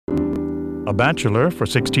A bachelor for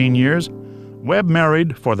 16 years, Webb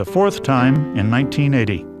married for the fourth time in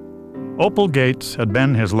 1980. Opal Gates had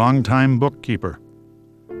been his longtime bookkeeper.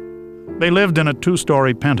 They lived in a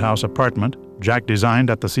two-story penthouse apartment Jack designed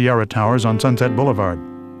at the Sierra Towers on Sunset Boulevard.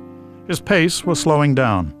 His pace was slowing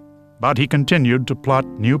down, but he continued to plot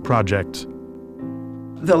new projects.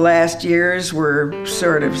 The last years were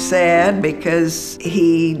sort of sad because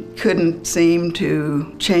he couldn't seem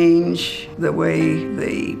to change the way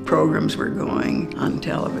the programs were going on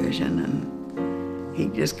television, and he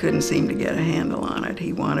just couldn't seem to get a handle on it.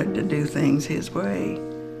 He wanted to do things his way,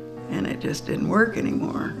 and it just didn't work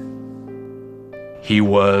anymore. He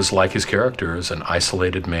was, like his characters, an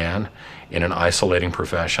isolated man in an isolating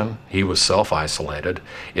profession. He was self-isolated.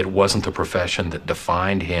 It wasn't the profession that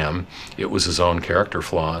defined him. It was his own character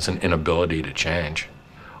flaws and inability to change.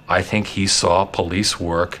 I think he saw police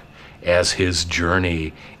work as his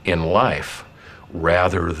journey in life,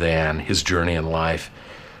 rather than his journey in life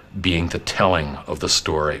being the telling of the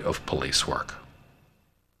story of police work.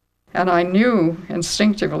 And I knew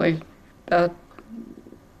instinctively that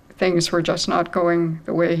things were just not going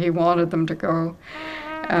the way he wanted them to go.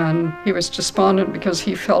 And he was despondent because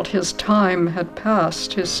he felt his time had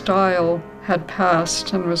passed, his style had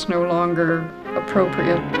passed and was no longer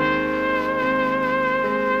appropriate.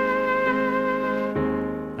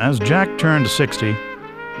 As Jack turned 60,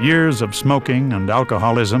 years of smoking and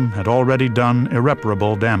alcoholism had already done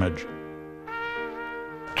irreparable damage.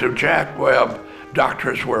 To Jack Webb,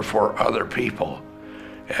 doctors were for other people.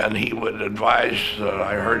 And he would advise,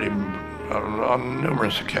 I heard him on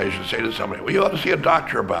numerous occasions say to somebody, well, you ought to see a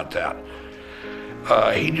doctor about that.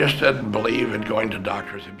 He just didn't believe in going to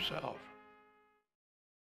doctors himself.